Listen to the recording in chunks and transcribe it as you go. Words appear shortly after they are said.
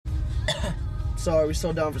So are we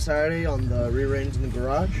still down for Saturday on the rearrange in the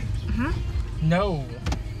garage? No,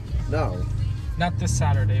 No. not this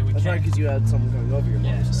Saturday. We That's right, can't. because you had someone coming over your mom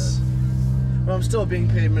Yes. said. But I'm still being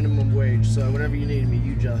paid minimum wage, so whenever you need me,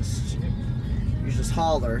 you just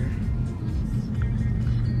holler.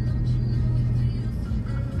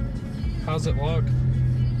 How's it look?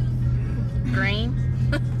 Green.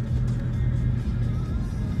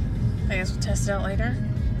 I guess we'll test it out later.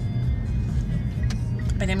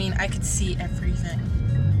 But I mean, I could see everything.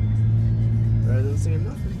 Rather than seeing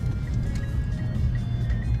nothing.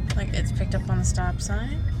 Like, it's picked up on the stop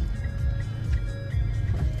sign.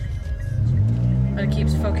 But it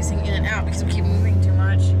keeps focusing in and out because we keep moving too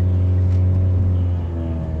much.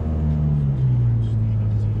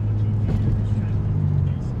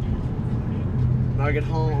 When I get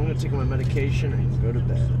home, I'm going to take my medication and go to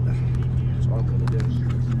bed. That's what I'm going to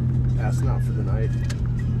do. Passing out for the night.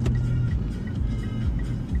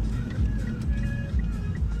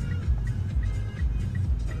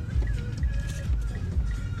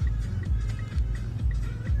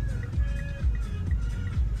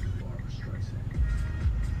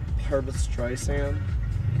 Barbra Streisand?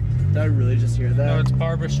 Did I really just hear that? No, it's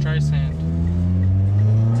Barbra Streisand.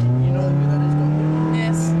 You know who that is, don't you?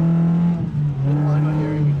 Yes. Then why am I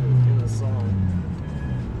hearing it in a song?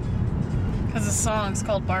 Because the song's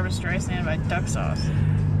called Barbra Streisand by Duck Sauce.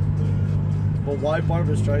 But why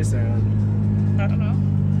Barbra Streisand? I don't know.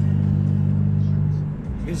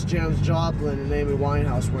 Because Janis Joplin and Amy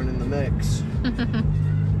Winehouse weren't in the mix.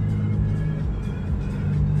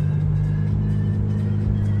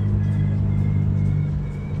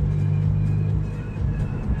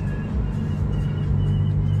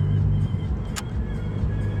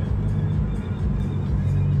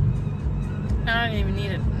 I don't even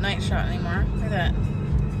need a night shot anymore. Look at that.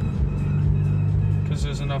 Because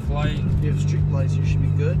there's enough light. If you have street lights, you should be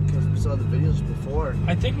good, because we saw the videos before.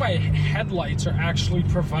 I think my headlights are actually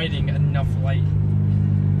providing enough light.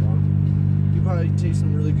 You probably take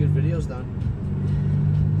some really good videos then.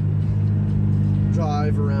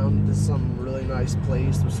 Drive around to some really nice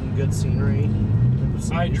place with some good scenery. And with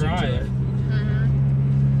some I music to drive. it.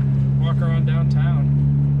 Walk around downtown.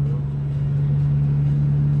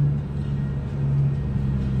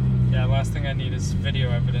 Yeah, last thing I need is video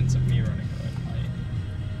evidence of me running a red light.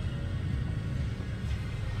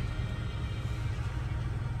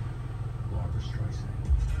 Barbra Streisand.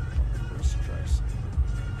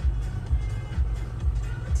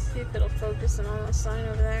 Let's see if it'll focus in on the sign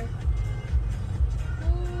over there.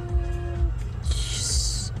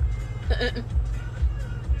 Yes.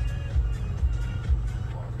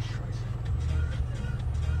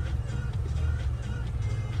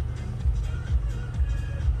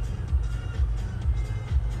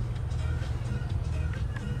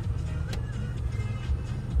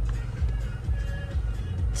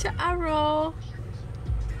 Taro.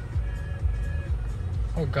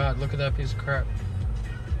 Oh god, look at that piece of crap.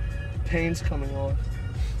 Paint's coming off.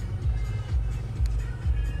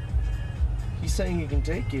 He's saying he can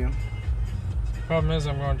take you. Problem is,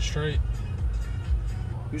 I'm going straight.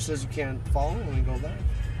 Who says you can't follow when we go left?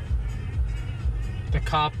 The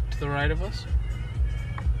cop to the right of us?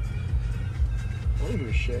 I don't give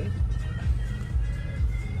a shit.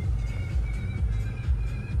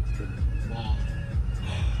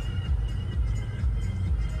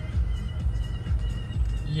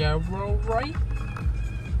 Yellow right.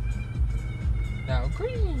 Now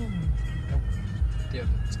green. Nope. Yeah,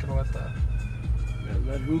 it's gonna let the. Man,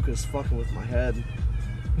 that hookah's fucking with my head.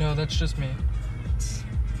 No, that's just me.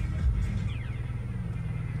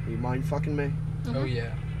 You mind fucking me? Oh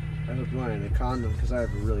yeah. I hope you're wearing a condom, because I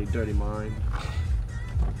have a really dirty mind.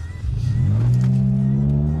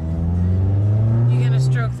 You gonna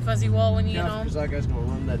stroke the fuzzy wall when you get Yeah, home? because that guy's gonna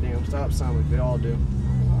run that damn stop sign like they all do.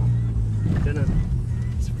 Didn't it?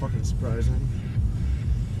 It's fucking surprising.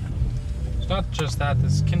 It's not just that.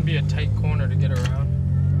 This can be a tight corner to get around.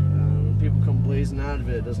 When people come blazing out of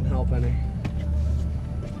it, it doesn't help any.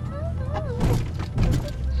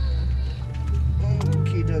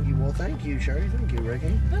 Okay, Dougie. Well, thank you, Sherry. Thank you,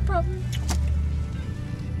 Ricky. No problem.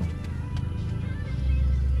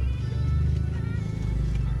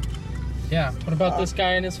 Yeah. What about this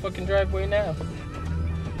guy in his fucking driveway now?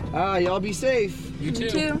 Y'all be safe. You too. You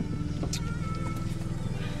too.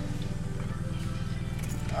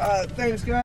 Thanks, guys.